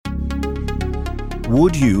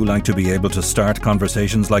Would you like to be able to start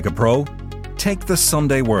conversations like a pro? Take the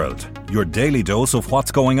Sunday World, your daily dose of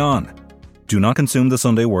what's going on. Do not consume the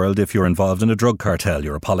Sunday World if you're involved in a drug cartel,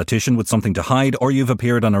 you're a politician with something to hide, or you've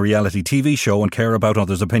appeared on a reality TV show and care about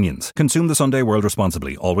others' opinions. Consume the Sunday World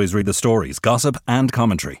responsibly. Always read the stories, gossip, and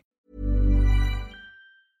commentary.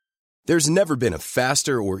 There's never been a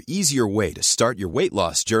faster or easier way to start your weight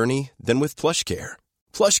loss journey than with PlushCare.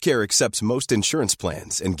 PlushCare accepts most insurance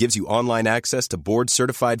plans and gives you online access to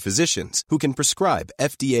board-certified physicians who can prescribe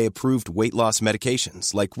FDA-approved weight loss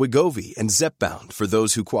medications like Wegovy and Zepbound for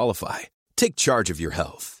those who qualify. Take charge of your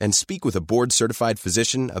health and speak with a board-certified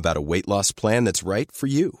physician about a weight loss plan that's right for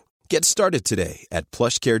you. Get started today at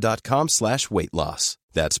plushcare.com/weight loss.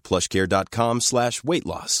 That's plushcare.com/weight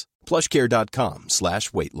loss.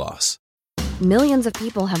 plushcare.com/weight loss. Millions of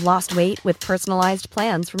people have lost weight with personalized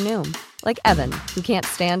plans from Noom. Like Evan, who can't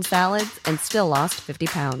stand salads and still lost 50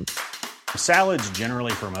 pounds. Salads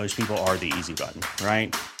generally for most people are the easy button,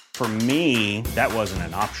 right? For me, that wasn't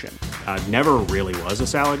an option. I never really was a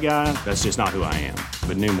salad guy. That's just not who I am.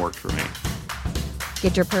 But Noom worked for me.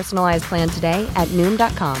 Get your personalized plan today at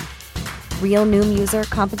Noom.com. Real Noom user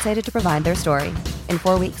compensated to provide their story. In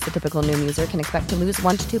 4 weeks, the typical Noom user can expect to lose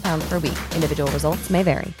 1 to 2 pounds per week. Individual results may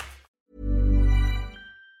vary.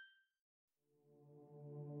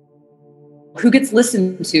 Who gets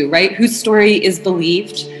listened to, right? Whose story is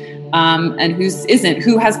believed and whose isn't?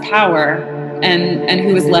 Who has power and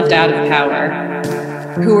who is left out of power?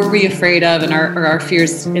 Who are we afraid of, and are our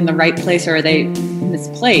fears in the right place, or are they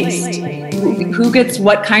misplaced? Who gets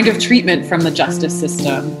what kind of treatment from the justice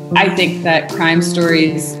system? I think that crime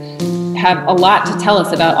stories have a lot to tell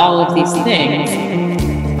us about all of these things.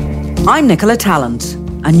 I'm Nicola Tallant,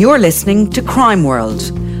 and you're listening to Crime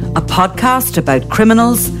World, a podcast about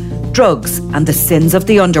criminals, drugs and the sins of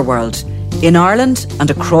the underworld in Ireland and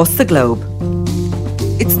across the globe.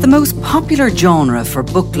 It's the most popular genre for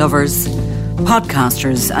book lovers,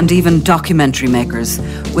 podcasters and even documentary makers,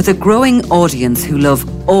 with a growing audience who love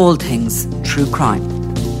all things true crime.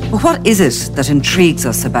 But what is it that intrigues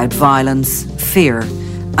us about violence, fear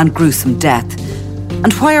and gruesome death?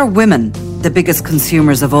 And why are women the biggest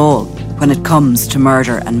consumers of all when it comes to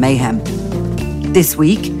murder and mayhem? This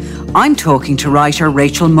week, I'm talking to writer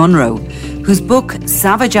Rachel Munro, whose book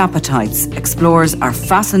Savage Appetites explores our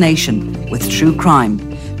fascination with true crime,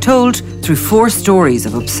 told through 4 stories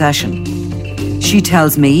of obsession. She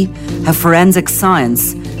tells me how forensic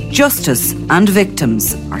science, justice and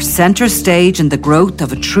victims are centre stage in the growth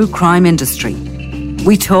of a true crime industry.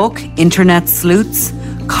 We talk internet sleuths,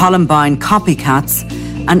 Columbine copycats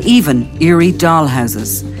and even eerie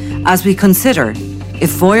dollhouses, as we consider if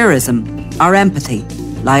voyeurism or empathy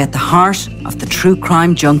lie at the heart of the true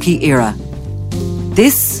crime junkie era.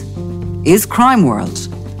 This is Crime World,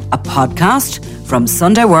 a podcast from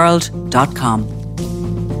SundayWorld.com.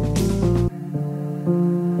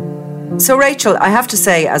 So Rachel, I have to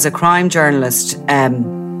say, as a crime journalist,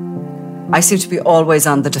 I seem to be always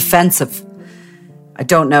on the defensive. I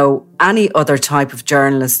don't know any other type of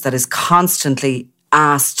journalist that is constantly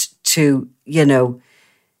asked to, in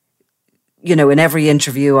every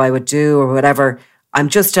interview I would do or whatever, I'm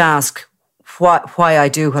just asked why I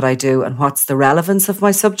do what I do and what's the relevance of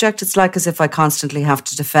my subject. It's like as if I constantly have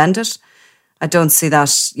to defend it. I don't see that,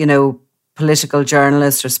 political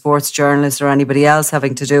journalists or sports journalists or anybody else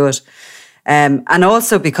having to do it. And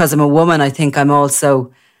also because I'm a woman, I think I'm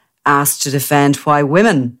also asked to defend why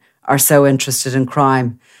women are so interested in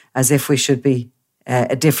crime, as if we should be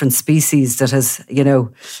a different species that has,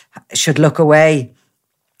 should look away.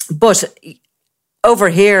 But over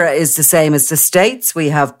here is the same as the States. We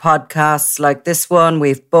have podcasts like this one, we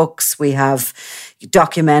have books, we have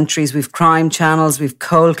documentaries, we've crime channels, we've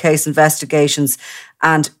cold case investigations,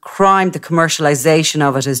 and crime, the commercialisation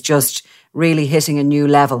of it is just really hitting a new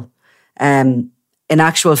level. In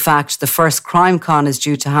actual fact, the first Crime Con is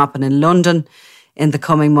due to happen in London in the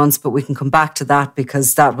coming months, but we can come back to that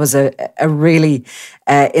because that was a really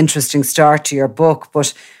interesting start to your book.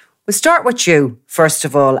 But we'll start with you, first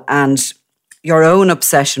of all, and your own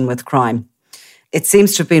obsession with crime. It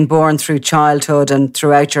seems to have been born through childhood and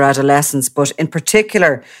throughout your adolescence, but in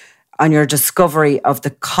particular on your discovery of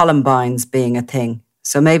the Columbines being a thing.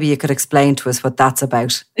 So maybe you could explain to us what that's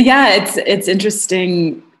about. Yeah, it's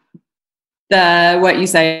interesting what you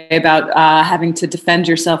say about having to defend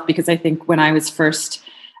yourself, because I think when I was first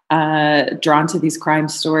drawn to these crime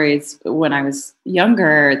stories when I was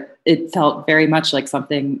younger, it felt very much like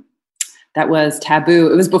something that was taboo.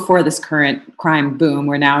 It was before this current crime boom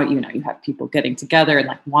where now, you have people getting together and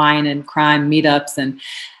like wine and crime meetups.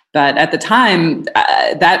 But at the time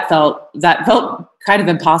that felt kind of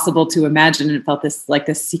impossible to imagine. And it felt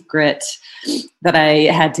this secret that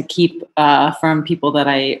I had to keep from people, that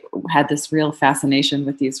I had this real fascination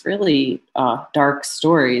with these really dark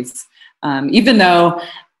stories. Even though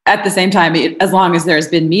at the same time, as long as there's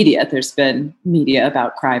been media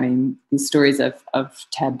about crime, and these stories of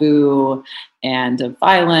taboo and of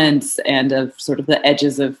violence and of sort of the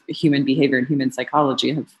edges of human behavior and human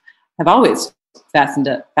psychology have always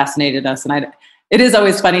fascinated us. And it is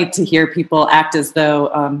always funny to hear people act as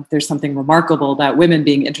though there's something remarkable about women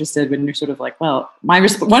being interested, when you're sort of like, well,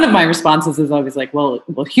 one of my responses is always like, well,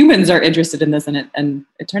 humans are interested in this, and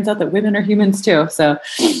it turns out that women are humans too. So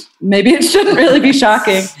maybe it shouldn't really be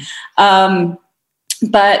shocking.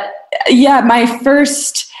 But yeah, my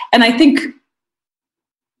first, and I think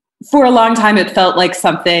for a long time, it felt like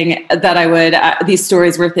something that I would, these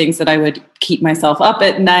stories were things that I would keep myself up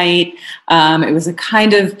at night. It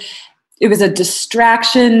was a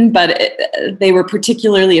distraction, but they were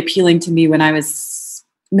particularly appealing to me when I was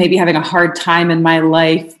maybe having a hard time in my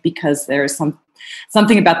life, because there was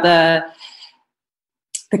something about the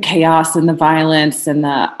chaos and the violence and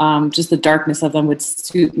the just the darkness of them would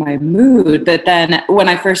suit my mood. But then when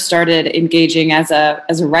I first started engaging as a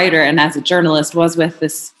writer and as a journalist was with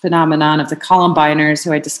this phenomenon of the Columbiners,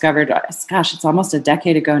 who I discovered, gosh, it's almost a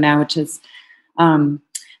decade ago now, which is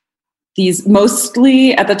these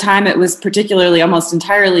mostly, at the time, it was particularly almost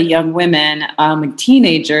entirely young women, like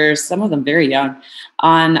teenagers, some of them very young,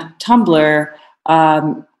 on Tumblr,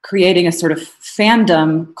 creating a sort of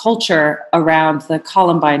fandom culture around the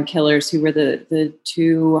Columbine killers, who were the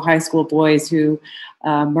two high school boys who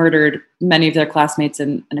murdered many of their classmates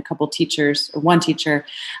and a couple teachers, or one teacher,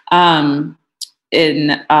 in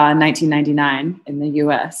 1999 in the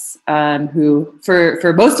U.S., who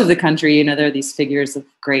for most of the country, they're these figures of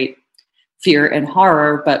great fear and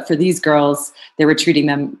horror, but for these girls, they were treating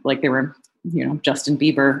them like they were, Justin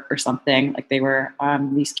Bieber or something. Like they were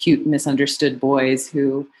these cute, misunderstood boys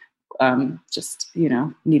who just,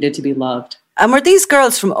 needed to be loved. And were these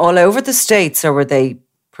girls from all over the States, or were they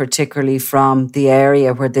particularly from the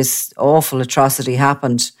area where this awful atrocity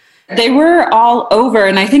happened? They were all over.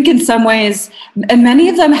 And I think in some ways, and many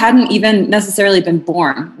of them hadn't even necessarily been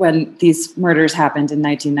born when these murders happened in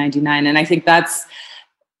 1999. And I think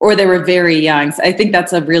or they were very young. So I think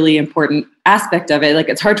that's a really important aspect of it. Like,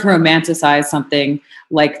 it's hard to romanticize something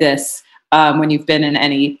like this when you've been in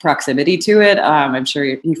any proximity to it. I'm sure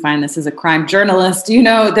you find this as a crime journalist.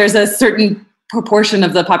 There's a certain proportion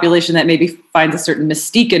of the population that maybe finds a certain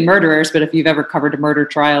mystique in murderers, but if you've ever covered a murder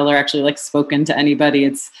trial or actually spoken to anybody,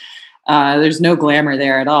 it's there's no glamour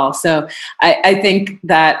there at all. So I think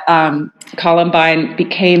that Columbine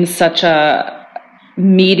became such a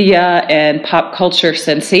media and pop culture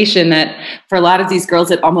sensation that for a lot of these girls,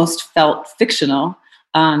 it almost felt fictional,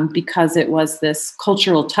 because it was this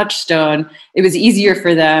cultural touchstone. It was easier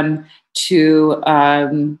for them to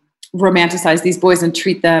romanticize these boys and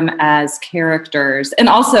treat them as characters. And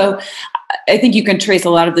also, I think you can trace a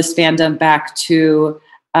lot of this fandom back to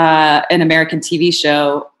an American TV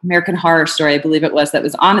show, American Horror Story, I believe it was, that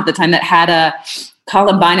was on at the time, that had a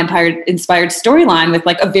Columbine-inspired storyline with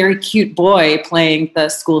a very cute boy playing the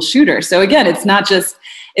school shooter. So again, it's not just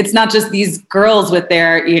these girls with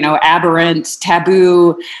their, aberrant,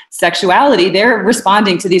 taboo sexuality. They're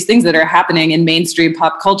responding to these things that are happening in mainstream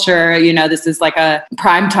pop culture. This is like a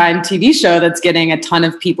primetime TV show that's getting a ton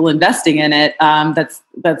of people investing in it. That's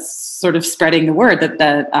sort of spreading the word that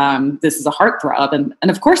this is a heartthrob. And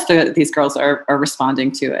of course, these girls are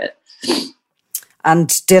responding to it. And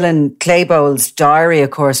Dylan Claybole's diary,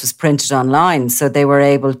 of course, was printed online. So they were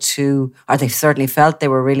able to, or they certainly felt they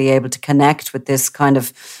were really able to connect with this kind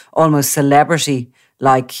of almost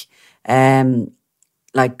celebrity-like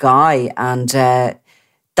guy. And that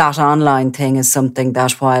online thing is something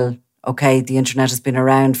that, while, the internet has been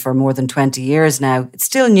around for more than 20 years now, it's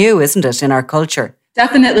still new, isn't it, in our culture?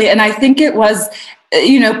 Definitely. And I think it was,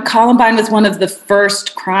 Columbine was one of the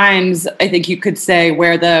first crimes, I think you could say,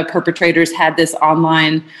 where the perpetrators had this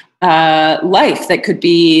online life that could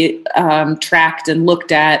be tracked and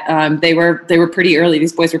looked at. They were pretty early.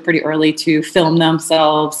 These boys were pretty early to film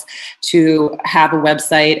themselves, to have a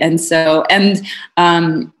website. And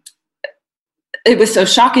it was so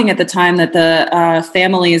shocking at the time that the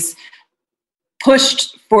families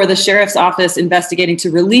pushed for the sheriff's office investigating to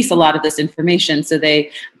release a lot of this information. So I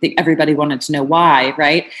think everybody wanted to know why,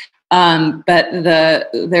 right? But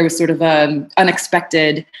there was sort of an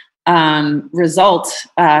unexpected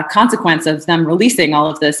consequence of them releasing all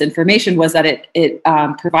of this information, was that it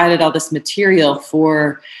provided all this material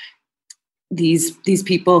for these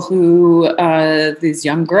people who these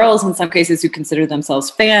young girls in some cases who consider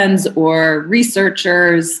themselves fans or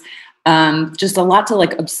researchers, just a lot to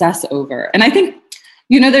like obsess over. And I think,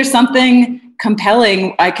 there's something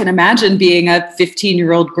compelling. I can imagine being a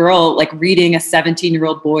 15-year-old girl, like reading a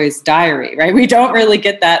 17-year-old boy's diary, right? We don't really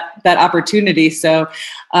get that opportunity. So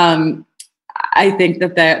I think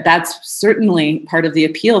that's certainly part of the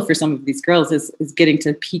appeal for some of these girls is getting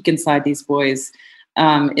to peek inside these boys'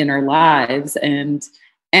 inner lives. And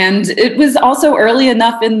it was also early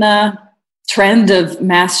enough in the trend of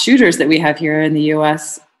mass shooters that we have here in the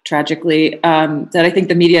US, tragically, that I think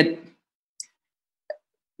the media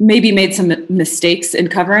maybe made some mistakes in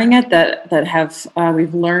covering it that have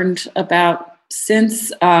we've learned about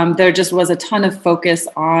since. There just was a ton of focus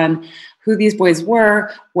on who these boys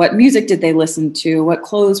were, what music did they listen to, what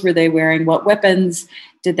clothes were they wearing, what weapons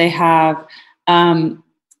did they have. And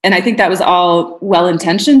I think that was all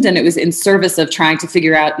well-intentioned, and it was in service of trying to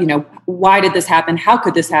figure out, why did this happen? How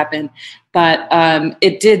could this happen? But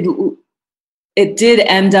it did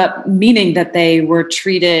end up meaning that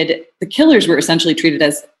the killers were essentially treated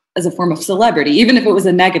as a form of celebrity, even if it was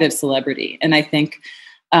a negative celebrity. And I think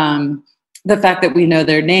the fact that we know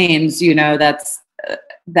their names,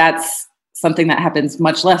 that's something that happens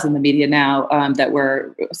much less in the media now, that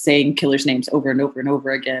we're saying killers' names over and over and over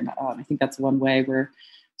again. I think that's one way we're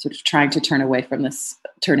sort of trying to turn away from this,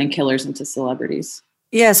 turning killers into celebrities.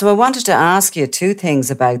 Yeah, so I wanted to ask you two things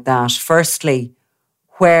about that. Firstly,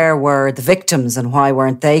 where were the victims and why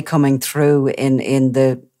weren't they coming through in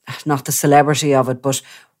the, not the celebrity of it, but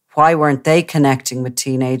why weren't they connecting with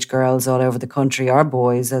teenage girls all over the country, or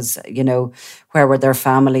boys, as, where were their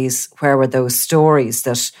families? Where were those stories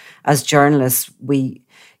that as journalists,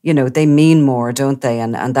 they mean more, don't they?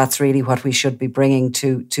 And that's really what we should be bringing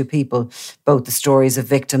to people, both the stories of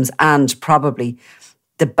victims and probably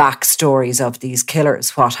the backstories of these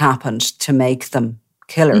killers, what happened to make them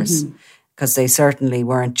killers. Because they certainly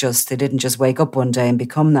they didn't just wake up one day and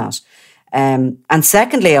become that. And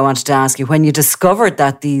secondly, I wanted to ask you, when you discovered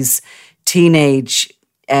that these teenage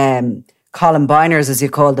Columbiners, as you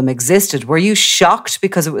call them, existed, were you shocked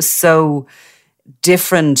because it was so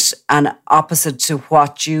different and opposite to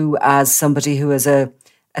what you, as somebody who is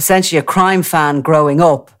essentially a crime fan growing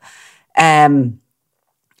up,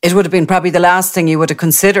 it would have been probably the last thing you would have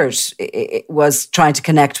considered was trying to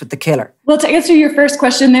connect with the killer? Well, to answer your first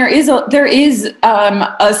question, there is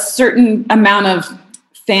a certain amount of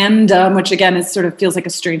fandom, which again feels like a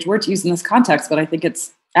strange word to use in this context, but I think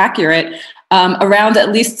it's accurate, around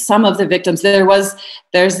at least some of the victims. There's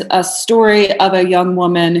a story of a young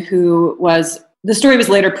woman the story was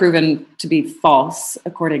later proven to be false,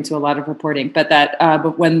 according to a lot of reporting, but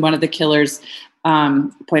when one of the killers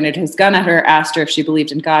pointed his gun at her, asked her if she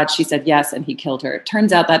believed in God, she said yes, and he killed her. It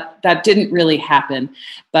turns out that didn't really happen.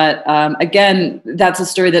 But again, that's a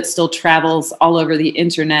story that still travels all over the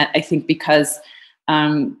internet, I think, because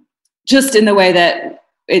just in the way that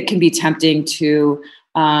it can be tempting to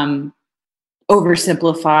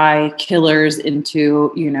oversimplify killers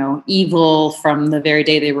into, evil from the very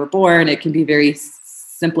day they were born. It can be very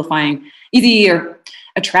simplifying, easy or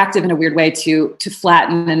attractive in a weird way to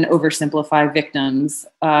flatten and oversimplify victims,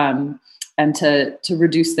 and to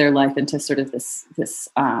reduce their life into sort of this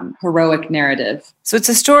heroic narrative. So it's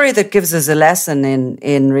a story that gives us a lesson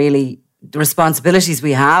in really the responsibilities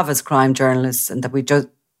we have as crime journalists, and that we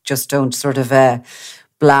just don't sort of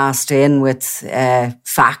blast in with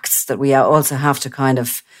facts, that we also have to kind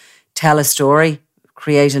of tell a story,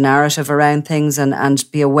 create a narrative around things,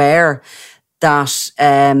 and be aware that,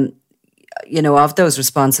 of those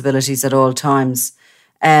responsibilities at all times.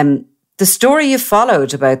 The story you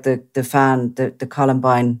followed about the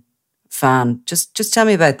Columbine fan, just tell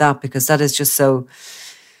me about that, because that is just so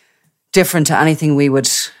different to anything we would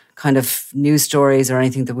kind of news stories or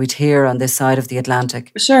anything that we'd hear on this side of the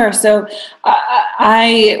Atlantic. Sure. So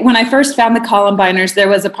when I first found the Columbiners, there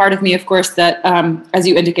was a part of me, of course, that, as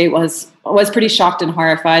you indicate, was pretty shocked and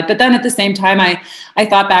horrified. But then at the same time, I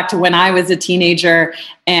thought back to when I was a teenager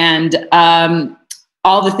and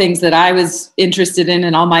all the things that I was interested in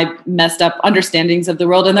and all my messed up understandings of the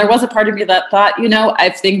world. And there was a part of me that thought,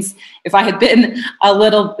 if I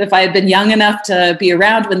had been young enough to be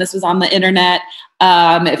around when this was on the internet,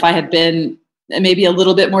 if I had been maybe a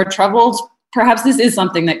little bit more troubled, perhaps this is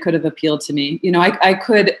something that could have appealed to me. I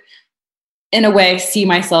could, in a way, see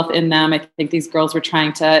myself in them. I think these girls were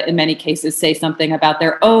trying to, in many cases, say something about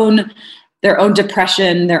their own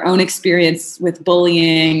depression, their own experience with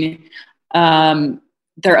bullying,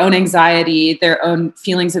 their own anxiety, their own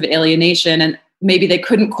feelings of alienation. And maybe they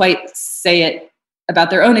couldn't quite say it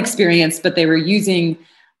about their own experience, but they were using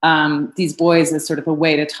these boys as sort of a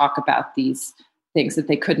way to talk about these things that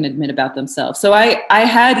they couldn't admit about themselves. So I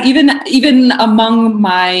had, even among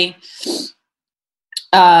my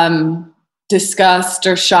disgust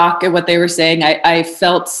or shock at what they were saying, I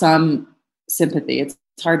felt some sympathy. It's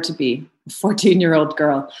hard to be a 14-year-old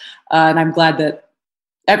girl. And I'm glad that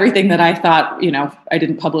everything that I thought, I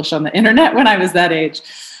didn't publish on the internet when I was that age.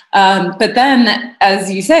 But then,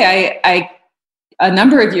 as you say, I a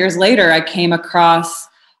number of years later, I came across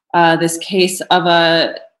this case of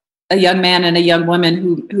a young man and a young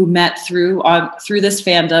woman who met through this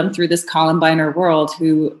fandom, through this Columbiner world,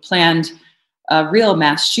 who planned a real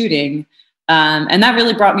mass shooting. And that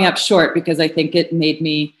really brought me up short, because I think it made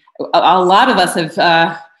me, a lot of us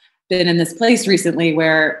have been in this place recently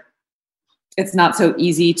where it's not so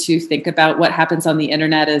easy to think about what happens on the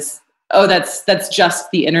internet as, oh, that's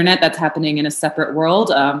just the internet, that's happening in a separate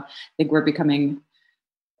world. I think we're becoming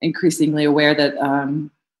increasingly aware that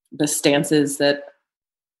the stances that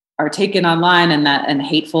are taken online and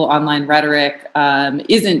hateful online rhetoric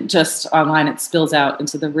isn't just online; it spills out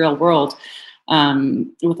into the real world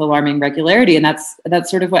with alarming regularity. And that's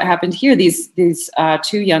sort of what happened here. These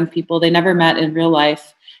two young people, they never met in real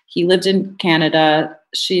life. He lived in Canada.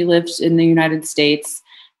 She lived in the United States.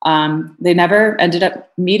 They never ended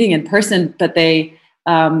up meeting in person, but they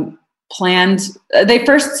they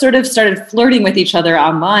first sort of started flirting with each other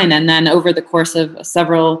online. And then over the course of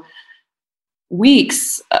several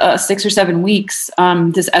weeks, 6 or 7 weeks,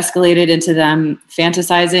 this escalated into them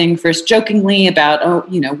fantasizing, first jokingly about,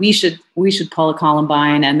 we should pull a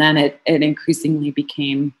Columbine. And then it increasingly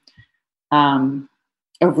became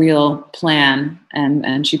a real plan.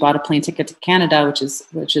 And she bought a plane ticket to Canada,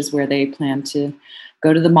 which is where they planned to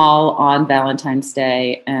go to the mall on Valentine's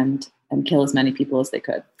Day and kill as many people as they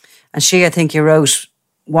could. And she, I think you wrote,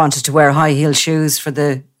 wanted to wear high heel shoes for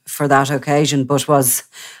that occasion, but was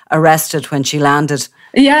arrested when she landed.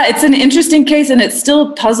 Yeah, it's an interesting case, and it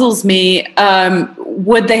still puzzles me.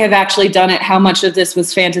 Would they have actually done it? How much of this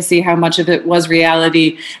was fantasy? How much of it was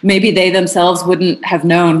reality? Maybe they themselves wouldn't have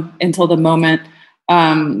known until the moment.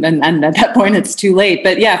 And at that point, it's too late.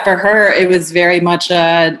 But yeah, for her, it was very much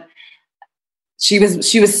she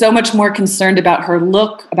was so much more concerned about her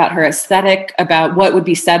look, about her aesthetic, about what would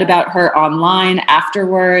be said about her online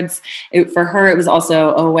afterwards. For her, it was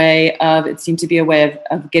also a way of, it seemed to be a way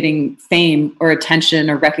of getting fame or attention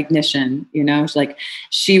or recognition.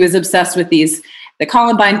 She was obsessed with the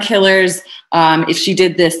Columbine killers. If she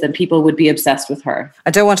did this, then people would be obsessed with her. I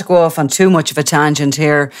don't want to go off on too much of a tangent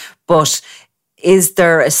here, but is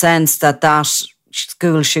there a sense that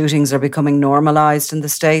school shootings are becoming normalised in the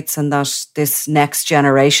States, and that this next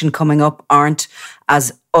generation coming up aren't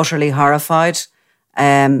as utterly horrified,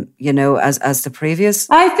 as the previous?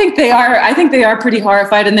 I think they are. I think they are pretty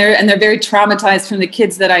horrified, and they're very traumatized from the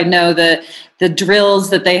kids that I know. The drills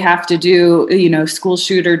that they have to do, school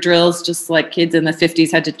shooter drills, just like kids in the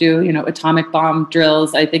 50s had to do, atomic bomb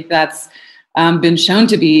drills. I think that's been shown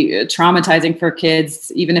to be traumatizing for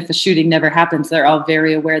kids. Even if a shooting never happens, they're all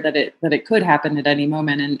very aware that it could happen at any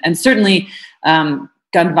moment. And certainly gun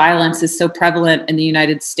violence is so prevalent in the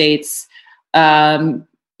United States, and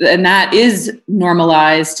that is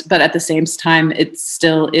normalized, but at the same time, it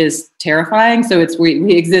still is terrifying. So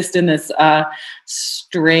we exist in this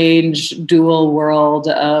strange dual world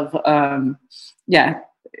of,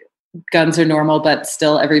 guns are normal, but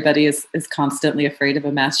still everybody is constantly afraid of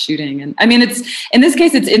a mass shooting. And I mean, in this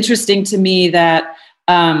case, it's interesting to me that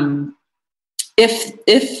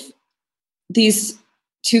if these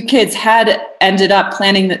two kids had ended up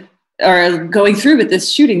planning or going through with this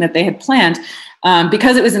shooting that they had planned,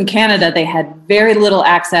 because it was in Canada, they had very little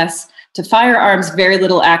access to firearms, very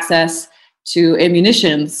little access to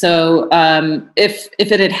ammunition. So if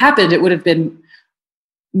it had happened, it would have been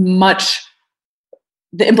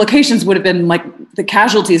the implications would have been the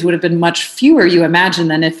casualties would have been much fewer, you imagine,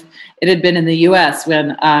 than if it had been in the US,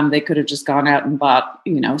 when they could have just gone out and bought,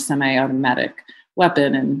 a semi-automatic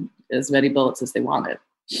weapon and as many bullets as they wanted.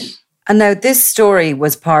 And now this story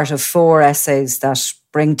was part of 4 essays that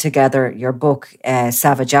bring together your book,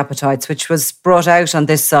 Savage Appetites, which was brought out on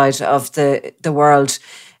this side of the world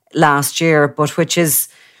last year, but which is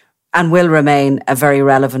and will remain a very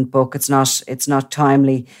relevant book. It's not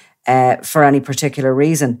timely for any particular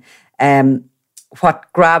reason. What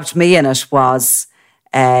grabbed me in it was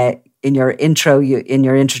in your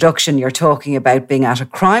introduction, you're talking about being at a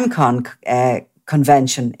crime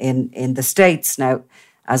convention in the States. Now,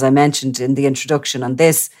 as I mentioned in the introduction on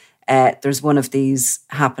this, there's one of these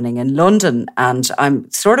happening in London, and I'm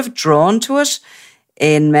sort of drawn to it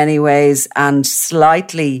in many ways, and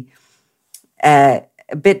slightly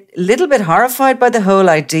little bit horrified by the whole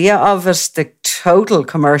idea of it, the total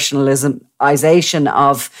commercialization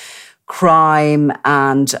of crime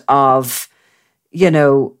and of,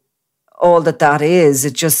 all that is.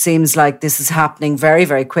 It just seems like this is happening very,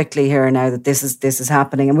 very quickly here now, that this is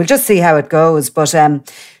happening, and we'll just see how it goes. But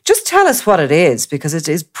just tell us what it is, because it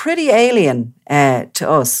is pretty alien to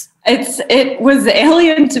us. It was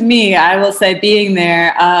alien to me, I will say, being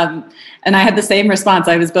there. And I had the same response.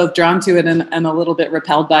 I was both drawn to it and a little bit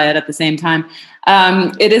repelled by it at the same time.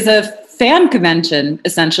 It is a fan convention,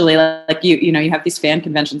 essentially. Like you have these fan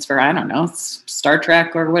conventions for, I don't know, Star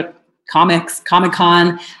Trek or what, comics,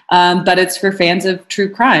 Comic-Con, but it's for fans of true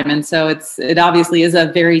crime. And so it obviously is a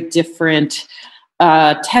very different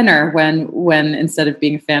tenor when instead of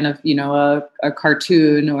being a fan of, a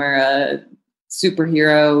cartoon or a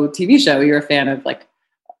superhero TV show, you're a fan of like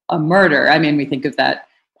a murder. I mean, we think of that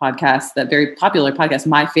podcast, that very popular podcast,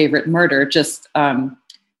 My Favorite Murder, just the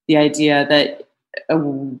idea that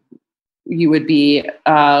you would be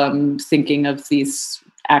thinking of these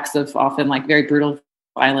acts of often like very brutal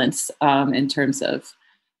violence in terms of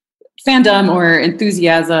fandom or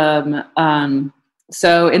enthusiasm.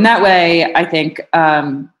 So in that way, I think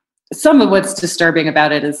some of what's disturbing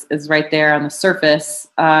about it is right there on the surface.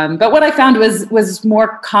 But what I found was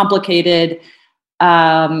more complicated.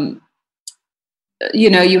 You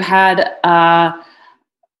had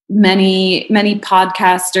many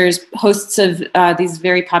podcasters, hosts of these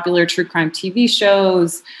very popular true crime TV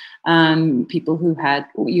shows, people who had,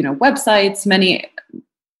 websites, many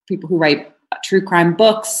people who write true crime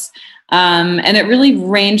books. And it really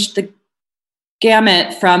ranged the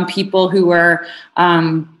gamut from people who were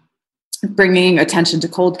bringing attention to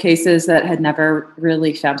cold cases that had never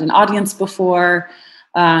really found an audience before.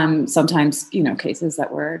 Sometimes, cases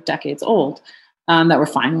that were decades old, that were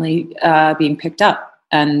finally being picked up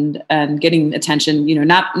and getting attention,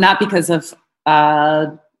 not because of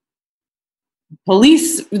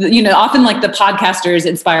police, often like the podcasters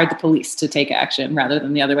inspired the police to take action rather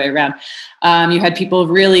than the other way around. You had people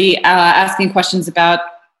really asking questions about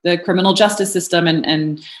the criminal justice system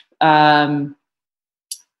and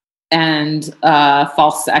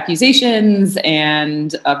false accusations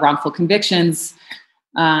and wrongful convictions,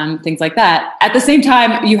 things like that. At the same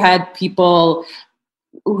time, you had people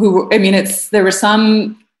who, there were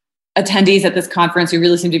some attendees at this conference who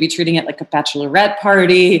really seemed to be treating it like a bachelorette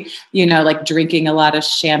party, like drinking a lot of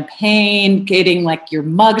champagne, getting like your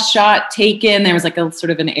mugshot taken. There was like a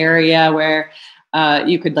sort of an area where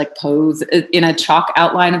you could like pose in a chalk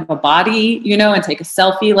outline of a body, and take a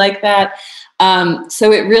selfie like that.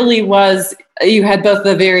 So it really was, you had both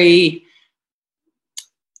the very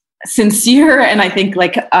sincere and I think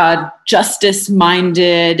like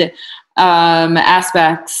justice-minded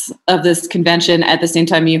aspects of this convention. At the same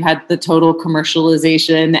time, you had the total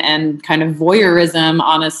commercialization and kind of voyeurism,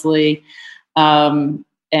 honestly, and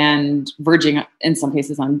verging in some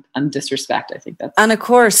cases on disrespect. I think that's... And of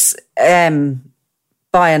course,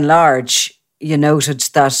 by and large, you noted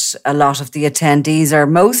that a lot of the attendees, or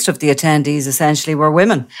most of the attendees essentially, were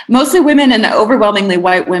women. Mostly women, and overwhelmingly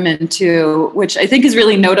white women too, which I think is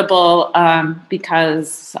really notable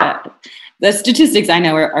because the statistics I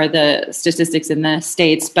know are the statistics in the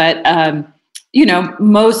States, but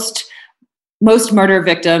most murder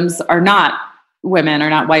victims are not women, or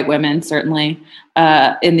not white women, certainly.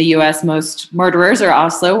 In the US, most murderers are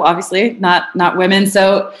also obviously not women.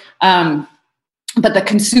 So, but the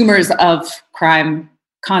consumers of crime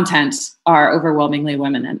content are overwhelmingly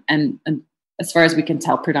women, and as far as we can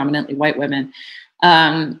tell, predominantly white women.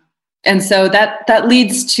 And so that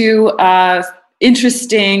leads to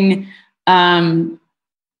interesting, I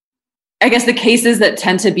guess, the cases that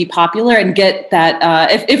tend to be popular and get that.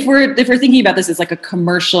 If we're thinking about this as like a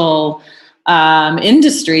commercial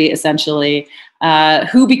industry, essentially,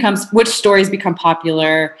 which stories become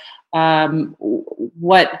popular,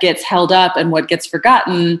 what gets held up and what gets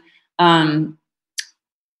forgotten,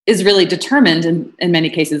 is really determined in many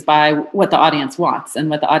cases by what the audience wants. And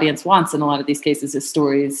what the audience wants in a lot of these cases is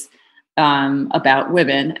stories about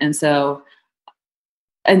women. And so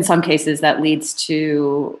in some cases that leads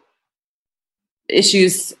to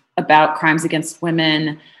issues about crimes against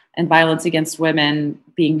women and violence against women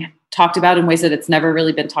being talked about in ways that it's never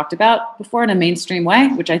really been talked about before in a mainstream way,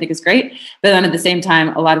 which I think is great. But then at the same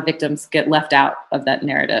time, a lot of victims get left out of that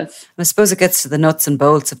narrative. I suppose it gets to the nuts and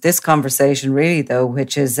bolts of this conversation, really, though,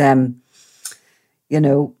 which is, why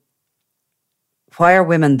are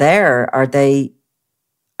women there? Are they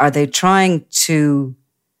trying to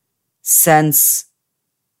sense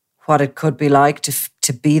what it could be like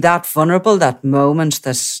to be that vulnerable, that moment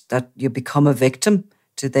that you become a victim?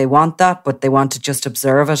 Do they want that, but they want to just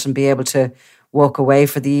observe it and be able to walk away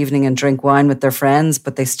for the evening and drink wine with their friends,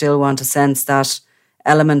 but they still want to sense that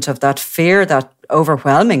element of that fear, that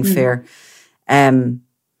overwhelming fear. I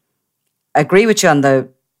agree with you on the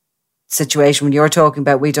situation when you're talking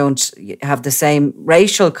about we don't have the same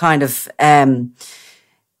racial kind of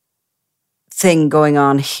thing going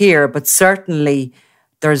on here, but certainly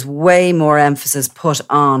there's way more emphasis put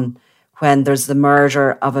on when there's the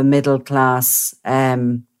murder of a middle-class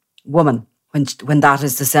woman, when that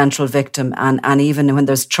is the central victim. And even when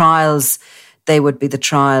there's trials, they would be the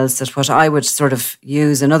trials that, what I would sort of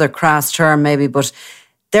use another crass term maybe, but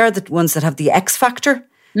they're the ones that have the X factor.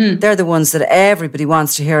 They're the ones that everybody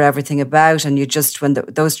wants to hear everything about. And you just, when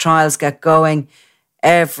those trials get going,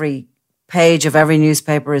 every page of every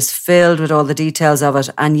newspaper is filled with all the details of it.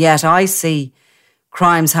 And yet I see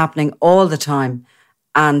crimes happening all the time.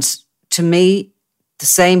 And to me, the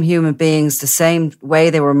same human beings, the same way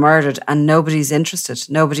they were murdered, and nobody's interested.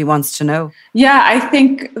 Nobody wants to know. Yeah, I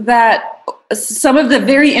think that some of the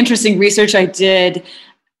very interesting research I did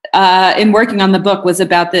in working on the book was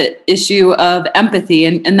about the issue of empathy.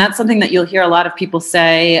 And that's something that you'll hear a lot of people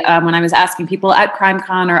say when I was asking people at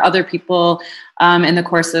CrimeCon or other people in the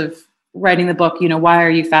course of writing the book, why are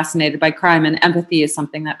you fascinated by crime? And empathy is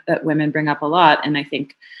something that women bring up a lot. And I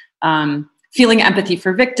think feeling empathy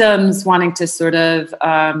for victims, wanting to sort of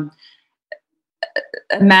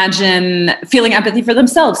imagine feeling empathy for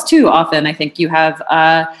themselves too. Often I think you have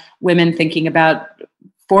women thinking about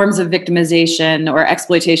forms of victimization or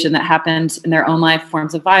exploitation that happened in their own life,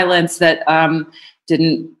 forms of violence that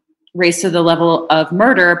didn't raise to the level of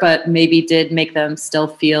murder, but maybe did make them still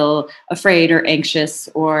feel afraid or anxious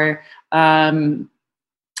or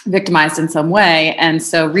victimized in some way. And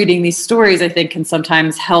so reading these stories, I think, can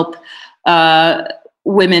sometimes help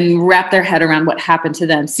women wrap their head around what happened to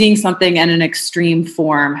them. Seeing something in an extreme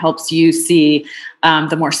form helps you see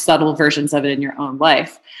the more subtle versions of it in your own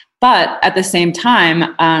life. But at the same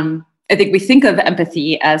time, I think we think of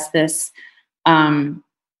empathy as this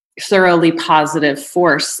thoroughly positive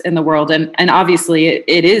force in the world. And obviously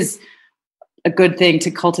it is a good thing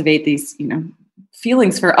to cultivate these,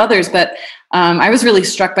 feelings for others. But I was really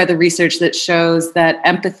struck by the research that shows that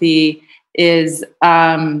empathy is,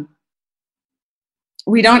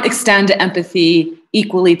 we don't extend empathy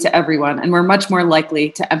equally to everyone. And we're much more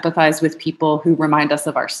likely to empathize with people who remind us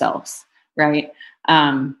of ourselves, right?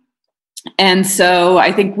 And so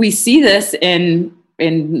I think we see this in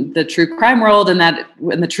the true crime world, and that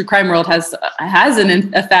when the true crime world has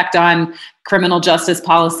an effect on criminal justice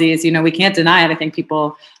policies. We can't deny it. I think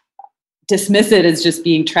people dismiss it as just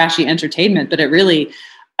being trashy entertainment, but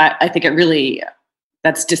I think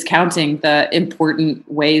that's discounting the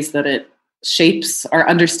important ways that it shapes our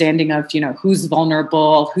understanding of, who's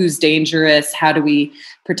vulnerable, who's dangerous, how do we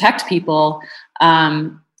protect people.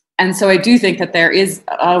 And so I do think that there is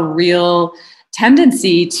a real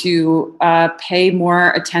tendency to pay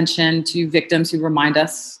more attention to victims who remind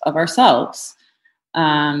us of ourselves,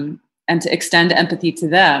 and to extend empathy to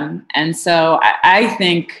them. And so I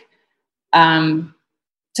think,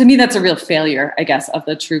 to me, that's a real failure, I guess, of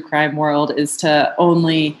the true crime world, is to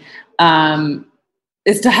only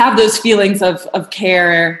is to have those feelings of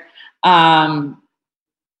care,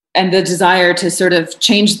 and the desire to sort of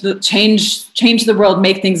change the world,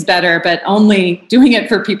 make things better, but only doing it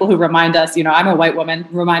for people who remind us, I'm a white woman,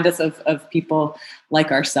 remind us of people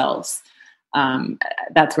like ourselves.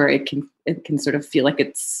 That's where it can sort of feel like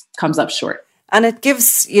it comes up short. And it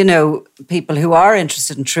gives, people who are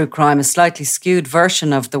interested in true crime a slightly skewed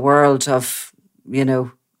version of the world of,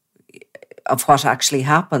 of what actually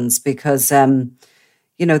happens, because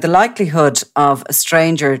the likelihood of a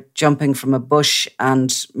stranger jumping from a bush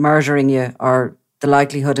and murdering you, or the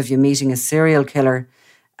likelihood of you meeting a serial killer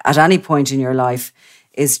at any point in your life,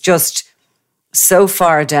 is just so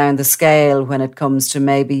far down the scale when it comes to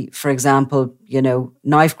maybe, for example,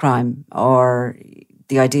 knife crime, or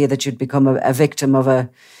the idea that you'd become a victim of a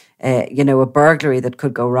burglary that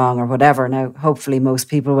could go wrong or whatever. Now, hopefully most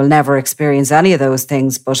people will never experience any of those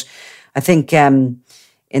things, but I think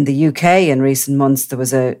in the UK in recent months, there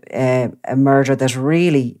was a murder that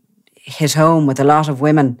really hit home with a lot of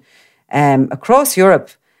women across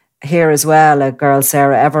Europe. Here as well, a girl,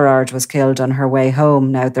 Sarah Everard, was killed on her way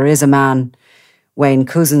home. Now, there is a man, Wayne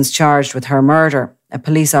Cousins, charged with her murder, a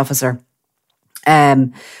police officer.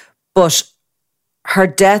 But her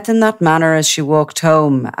death in that manner as she walked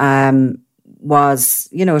home was,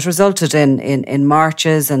 it resulted in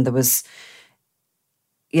marches, and there was,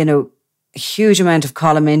 a huge amount of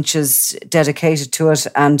column inches dedicated to it,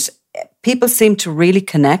 and people seem to really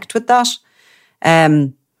connect with that.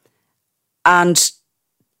 And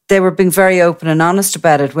they were being very open and honest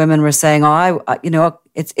about it. Women were saying,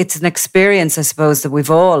 it's an experience, I suppose, that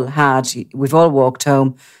we've all had. We've all walked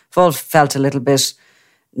home. We've all felt a little bit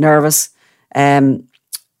nervous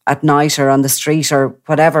at night or on the street or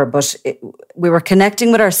whatever. But we were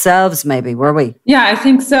connecting with ourselves, maybe, were we? Yeah, I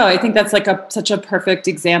think so. I think that's like such a perfect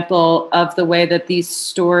example of the way that these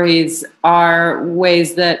stories are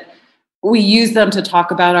ways that we use them to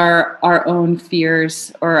talk about our own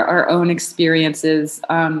fears or our own experiences.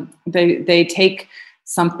 They take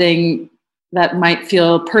something that might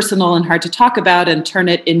feel personal and hard to talk about and turn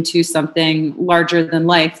it into something larger than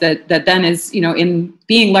life that then is, in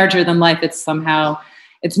being larger than life, it's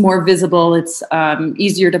more visible. It's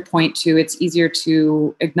easier to point to. It's easier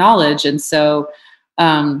to acknowledge. And so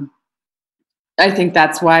I think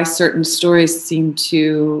that's why certain stories seem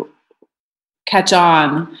to catch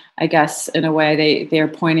on, I guess, in a way. They are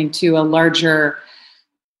pointing to a larger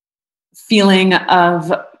feeling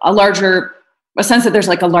of a sense that there's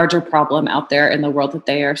like a larger problem out there in the world that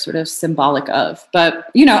they are sort of symbolic of. But,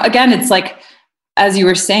 again, it's like, as you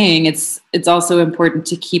were saying, it's also important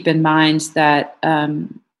to keep in mind that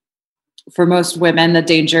for most women, the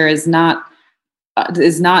danger is not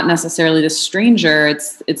necessarily the stranger.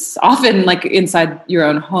 It's often like inside your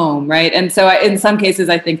own home, right? And so in some cases,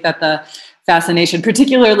 I think that the fascination,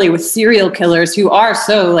 particularly with serial killers who are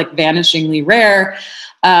so like vanishingly rare,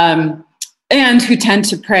 and who tend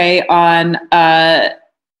to prey on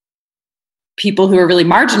people who are really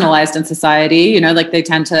marginalized in society, like they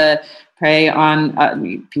tend to prey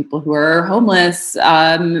on people who are homeless,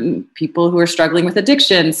 people who are struggling with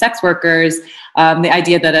addiction, sex workers. The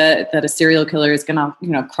idea that a serial killer is going to,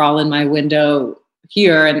 crawl in my window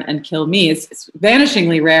here and kill me is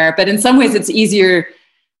vanishingly rare. But in some ways, it's easier,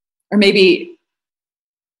 or maybe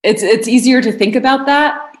it's easier to think about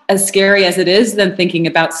that, as scary as it is, than thinking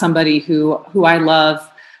about somebody who I love,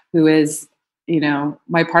 who is,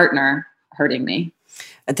 my partner, hurting me.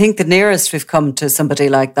 I think the nearest we've come to somebody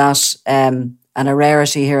like that, and a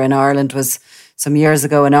rarity here in Ireland, was some years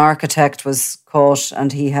ago. An architect was caught,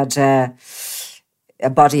 and he had a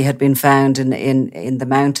body had been found in the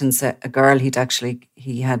mountains. A girl he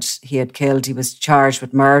had killed. He was charged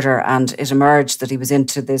with murder, and it emerged that he was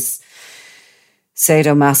into this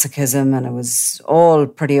sadomasochism, and it was all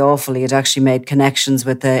pretty awful. He had actually made connections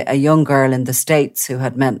with a young girl in the States who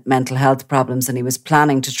had mental health problems, and he was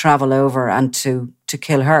planning to travel over and to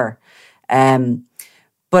kill her.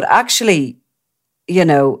 But actually,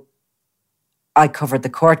 I covered the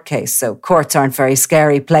court case, so courts aren't very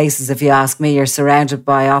scary places, if you ask me. You're surrounded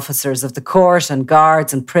by officers of the court and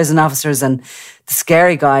guards and prison officers, and the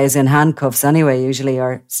scary guy is in handcuffs anyway, usually,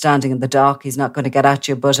 or standing in the dock. He's not going to get at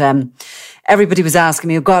you. But everybody was asking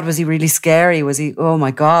me, oh God, was he really scary? Oh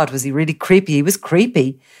my God, was he really creepy? He was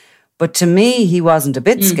creepy. But to me, he wasn't a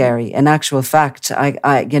bit scary. In actual fact,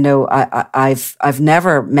 I've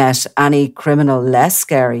never met any criminal less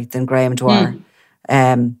scary than Graham Dwyer.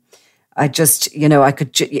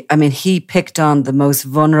 He picked on the most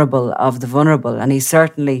vulnerable of the vulnerable, and he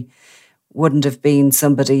certainly wouldn't have been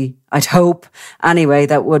somebody, I'd hope anyway,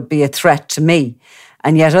 that would be a threat to me.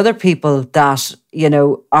 And yet other people that,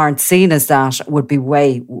 aren't seen as that would be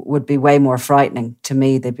way more frightening to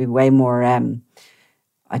me. They'd be way more,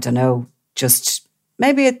 just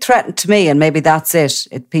maybe a threat to me, and maybe that's it.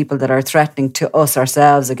 It's people that are threatening to us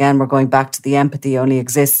ourselves. Again, we're going back to the empathy only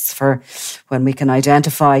exists for when we can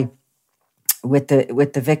identify with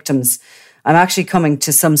the victims. I'm actually coming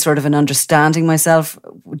to some sort of an understanding myself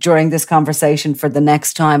during this conversation. For the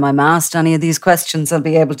next time I'm asked any of these questions, I'll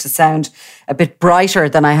be able to sound a bit brighter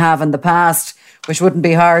than I have in the past, which wouldn't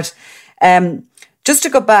be hard. Just to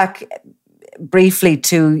go back briefly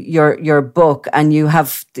to your book, and you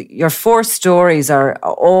have your 4 stories are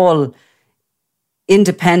all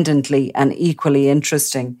independently and equally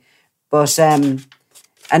interesting. But a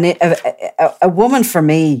woman for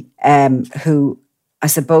me who I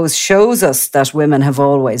suppose shows us that women have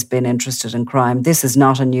always been interested in crime. This is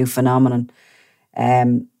not a new phenomenon.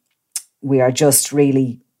 We are just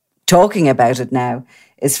really talking about it now,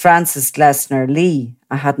 is Frances Glessner Lee.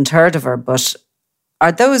 I hadn't heard of her, but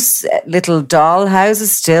are those little doll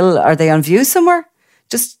houses still, are they on view somewhere?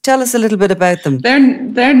 Just tell us a little bit about them.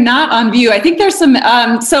 They're not on view. I think there's some,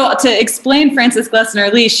 so to explain Frances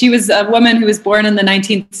Glessner Lee, she was a woman who was born in the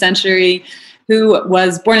 19th century, who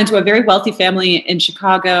was born into a very wealthy family in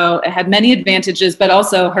Chicago. It had many advantages, but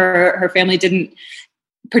also her family didn't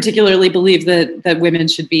particularly believe that women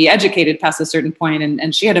should be educated past a certain point.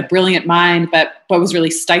 And she had a brilliant mind, but was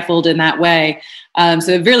really stifled in that way.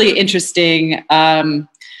 So a really interesting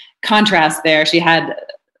contrast there. She had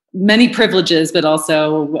many privileges, but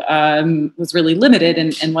also was really limited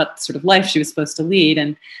in what sort of life she was supposed to lead.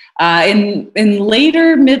 And in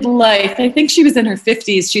later midlife, I think she was in her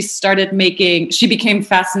 50s, she became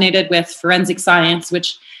fascinated with forensic science,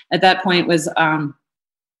 which at that point was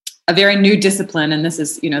a very new discipline. And this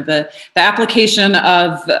is, the application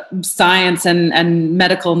of science and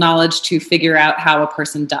medical knowledge to figure out how a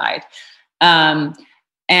person died. And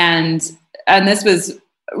this was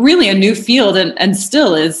really a new field, and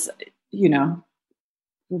still is,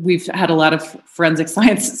 we've had a lot of forensic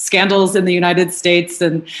science scandals in the United States.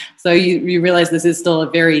 And so you realize this is still a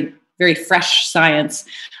very, very fresh science.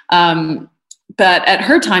 But at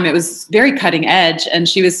her time, it was very cutting edge, and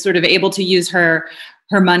she was sort of able to use her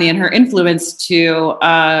money and her influence to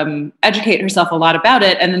educate herself a lot about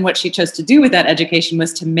it. And then what she chose to do with that education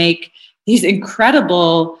was to make these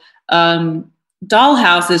incredible doll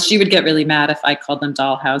houses. She would get really mad if I called them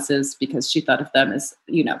doll houses, because she thought of them as,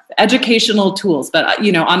 educational tools. But,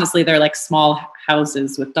 honestly, they're like small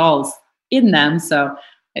houses with dolls in them. So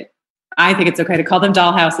I think it's okay to call them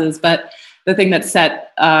doll houses. But the thing that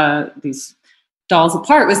set these dolls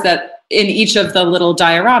apart was that in each of the little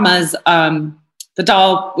dioramas, the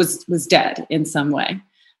doll was dead in some way.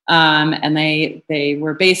 And they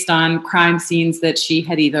were based on crime scenes that she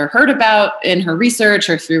had either heard about in her research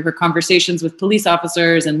or through her conversations with police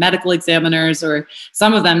officers and medical examiners, or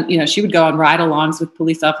some of them, she would go on ride-alongs with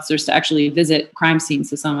police officers to actually visit crime scenes.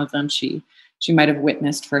 So some of them she might have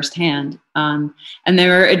witnessed firsthand. And they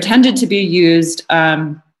were intended to be used,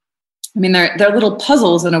 they're little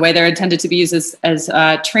puzzles in a way. They're intended to be used as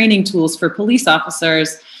training tools for police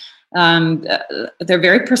officers. They're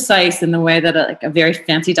very precise in the way that a very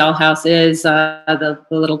fancy dollhouse is.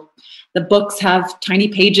 The books have tiny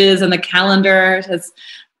pages, and the calendar has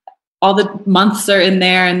all the months are in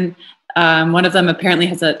there. And one of them apparently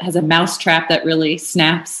has a mouse trap that really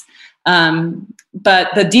snaps. But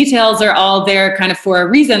the details are all there kind of for a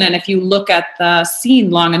reason. And if you look at the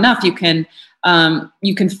scene long enough, you can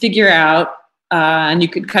figure out and you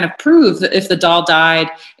could kind of prove that if the doll died,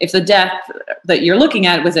 if the death that you're looking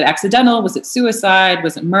at, was it accidental? Was it suicide?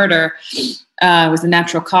 Was it murder? Was it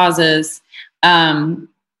natural causes?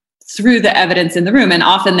 Through the evidence in the room. And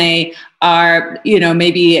often they are,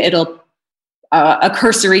 maybe a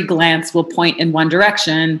cursory glance will point in one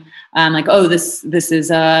direction. Like, oh, this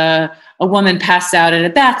is a woman passed out in a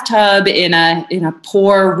bathtub in a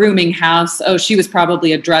poor rooming house. Oh, she was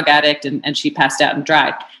probably a drug addict and she passed out and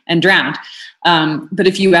drowned. But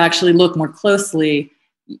if you actually look more closely,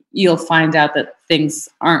 you'll find out that things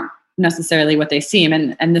aren't necessarily what they seem.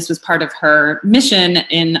 And this was part of her mission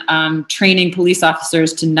in training police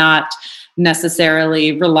officers to not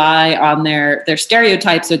necessarily rely on their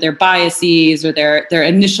stereotypes or their biases or their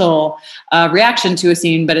initial reaction to a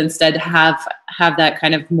scene, but instead have that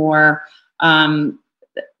kind of more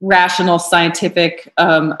rational, scientific,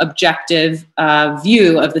 objective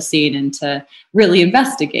view of the scene, and to really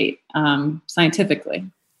investigate scientifically.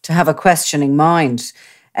 To have a questioning mind.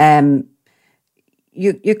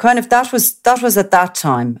 You kind of, that was at that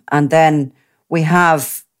time. And then we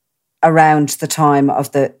have around the time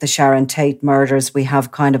of the Sharon Tate murders, we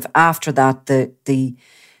have kind of after that, the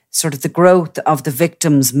sort of the growth of the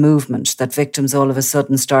victims movement, that victims all of a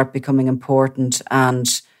sudden start becoming important. And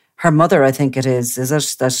her mother, I think it is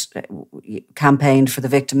it, that campaigned for the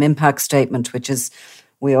victim impact statement, which is,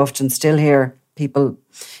 we often still hear people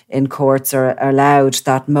in courts are allowed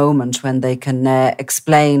that moment when they can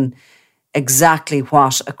explain exactly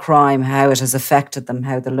what a crime, how it has affected them,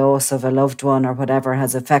 how the loss of a loved one or whatever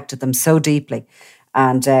has affected them so deeply.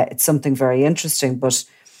 And it's something very interesting. But,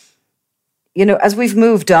 as we've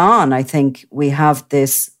moved on, I think we have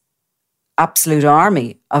this absolute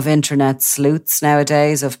army of internet sleuths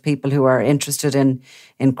nowadays, of people who are interested in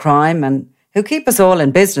crime and who keep us all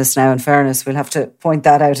in business now, in fairness. We'll have to point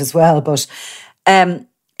that out as well. But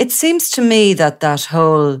it seems to me that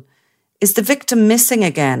whole, is the victim missing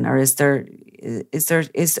again, or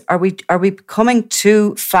are we becoming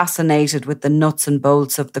too fascinated with the nuts and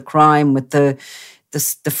bolts of the crime, with the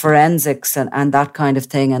forensics and that kind of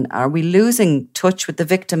thing? And are we losing touch with the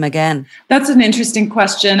victim again? That's an interesting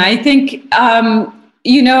question. I think, I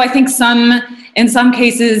think in some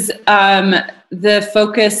cases, the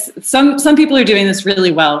focus, some people are doing this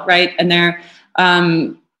really well, right? And they're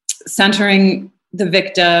centering the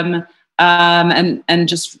victim and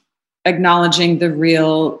just acknowledging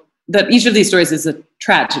that each of these stories is a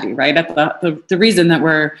tragedy, right? The reason that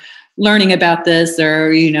we're learning about this,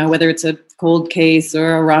 or, whether it's a cold case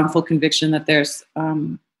or a wrongful conviction, that there's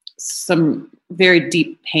some very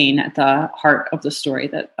deep pain at the heart of the story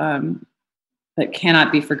that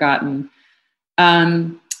cannot be forgotten.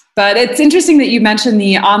 But it's interesting that you mentioned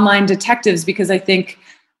the online detectives, because I think,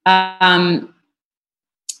 in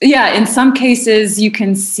some cases you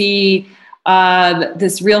can see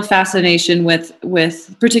this real fascination with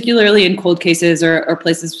particularly in cold cases or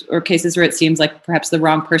places or cases where it seems like perhaps the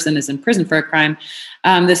wrong person is in prison for a crime,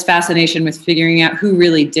 this fascination with figuring out who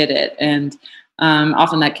really did it. And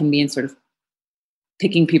often that can mean sort of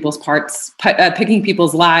picking people's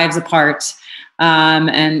lives apart,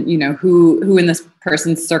 and who in this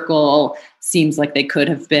person's circle seems like they could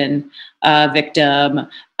have been a victim,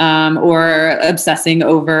 or obsessing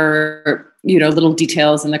over little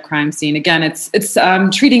details in the crime scene. Again, it's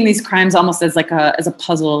treating these crimes almost as as a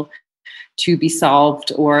puzzle to be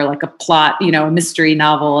solved, or like a plot, a mystery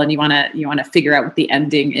novel, and you want to figure out what the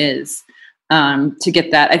ending is to get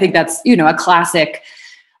that. I think that's a classic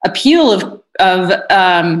appeal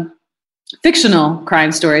of fictional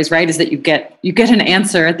crime stories, right? Is that you get an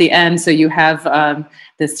answer at the end, so you have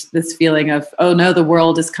this feeling of, oh no, the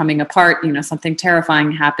world is coming apart. Something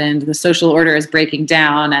terrifying happened. The social order is breaking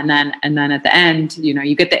down, and then at the end,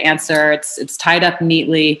 you get the answer. It's tied up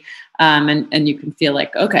neatly, and you can feel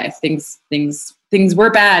like, okay, things were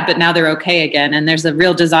bad, but now they're okay again. And there's a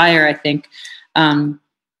real desire, I think, to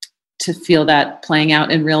feel that playing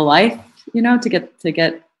out in real life. To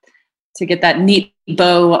get that neat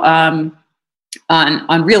bow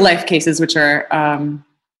on real life cases, which are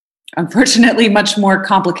unfortunately much more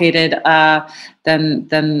complicated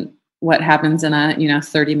than what happens in a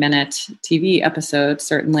 30-minute TV episode,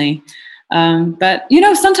 certainly. But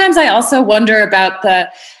sometimes I also wonder about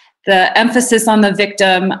the emphasis on the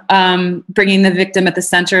victim, bringing the victim at the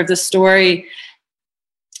center of the story.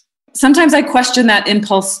 Sometimes I question that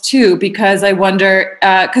impulse too, because I wonder,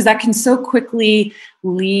 because that can so quickly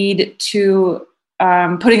lead to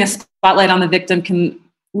putting a spotlight on the victim can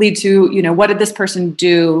lead to, what did this person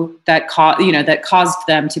do that caused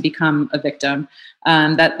them to become a victim?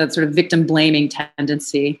 That sort of victim blaming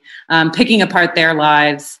tendency, picking apart their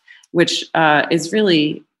lives, which is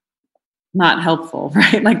really not helpful,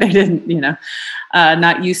 right? Like they didn't,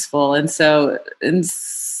 not useful. And so in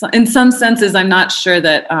some senses, I'm not sure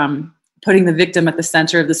that putting the victim at the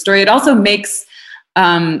center of the story, it also makes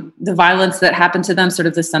the violence that happened to them sort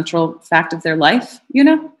of the central fact of their life,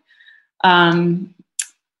 and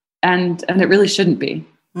it really shouldn't be.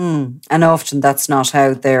 And often that's not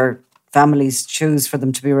how their families choose for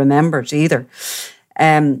them to be remembered either.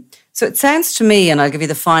 So it sounds to me, and I'll give you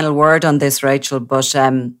the final word on this, Rachel, but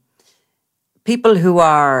people who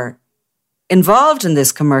are involved in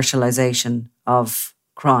this commercialization of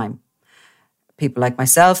crime, people like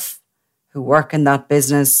myself who work in that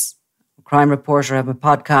business, crime reporter, have a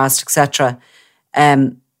podcast, etc.,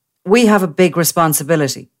 we have a big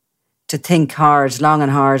responsibility to think long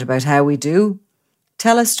and hard about how we do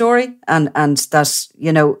tell a story, and that,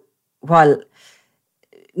 while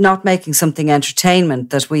not making something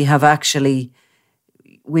entertainment, that we've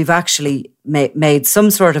actually made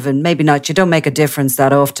some sort of, and maybe not, you don't make a difference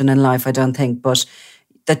that often in life, I don't think, but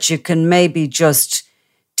that you can maybe just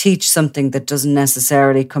teach something that doesn't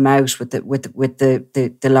necessarily come out with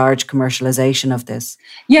the large commercialization of this.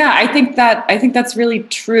 Yeah, I think that's really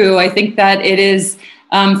true. I think that it is,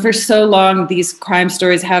 for so long, these crime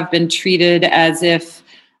stories have been treated as if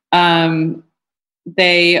they're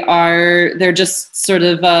just sort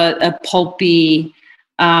of a pulpy,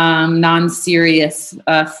 non-serious,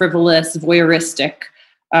 frivolous, voyeuristic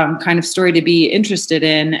kind of story to be interested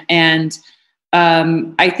in. And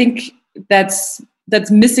I think that's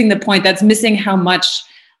missing the point. That's missing how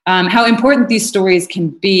important these stories can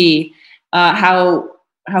be, how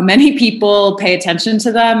many people pay attention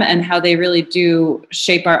to them, and how they really do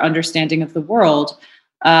shape our understanding of the world.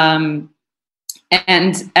 And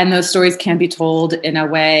those stories can be told in a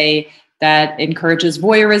way that encourages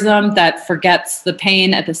voyeurism, that forgets the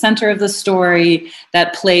pain at the center of the story,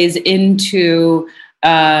 that plays into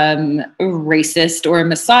racist or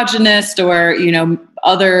misogynist or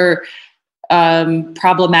other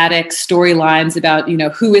problematic storylines about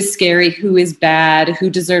who is scary, who is bad, who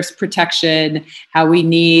deserves protection, how we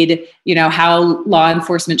need how law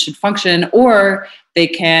enforcement should function. Or they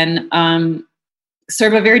can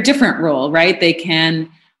serve a very different role, right? They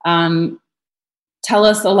can tell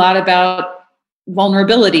us a lot about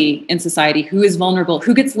vulnerability in society. Who is vulnerable?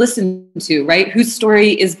 Who gets listened to, right? Whose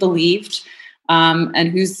story is believed, and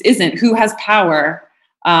whose isn't? Who has power,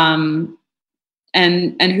 and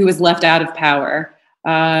who is left out of power?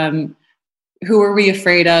 Who are we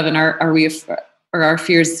afraid of, and are our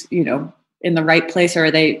fears, in the right place, or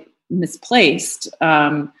are they misplaced?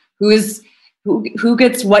 Who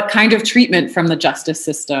gets what kind of treatment from the justice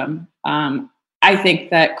system? I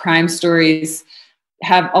think that crime stories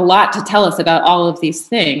have a lot to tell us about all of these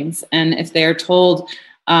things. And if they're told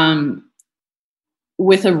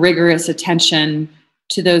with a rigorous attention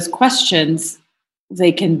to those questions,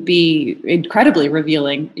 they can be incredibly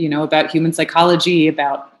revealing, about human psychology,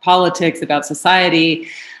 about politics, about society.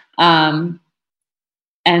 And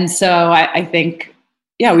so I think,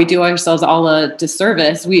 we do ourselves all a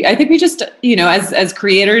disservice. I think we just, as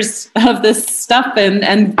creators of this stuff,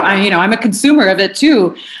 and I'm a consumer of it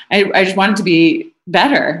too. I just want it to be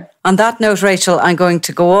better. On that note, Rachel, I'm going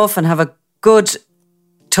to go off and have a good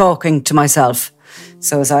talking to myself,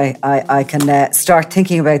 so as I can start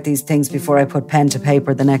thinking about these things before I put pen to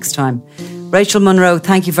paper the next time. Rachel Munro,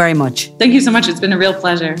 thank you very much. Thank you so much. It's been a real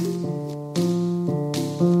pleasure.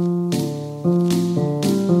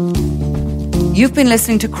 You've been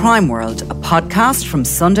listening to Crime World, a podcast from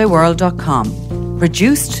SundayWorld.com,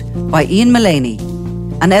 produced by Ian Mullaney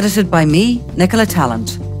and edited by me, Nicola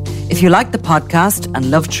Tallant. If you like the podcast and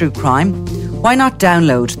love true crime, why not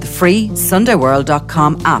download the free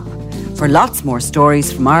SundayWorld.com app for lots more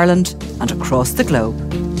stories from Ireland and across the globe.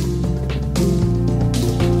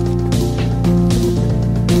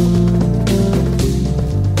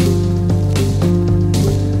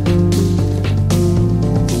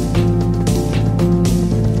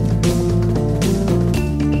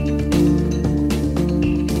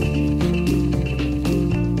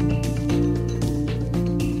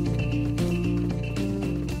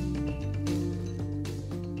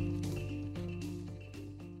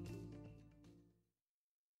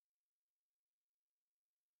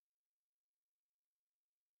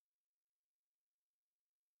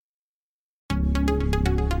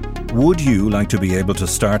 Would you like to be able to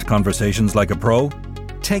start conversations like a pro?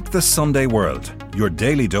 Take the Sunday World, your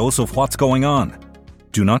daily dose of what's going on.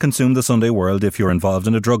 Do not consume the Sunday World if you're involved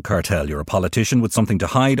in a drug cartel, you're a politician with something to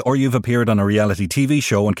hide, or you've appeared on a reality TV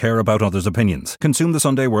show and care about others' opinions. Consume the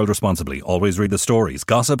Sunday World responsibly. Always read the stories,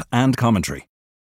 gossip and commentary.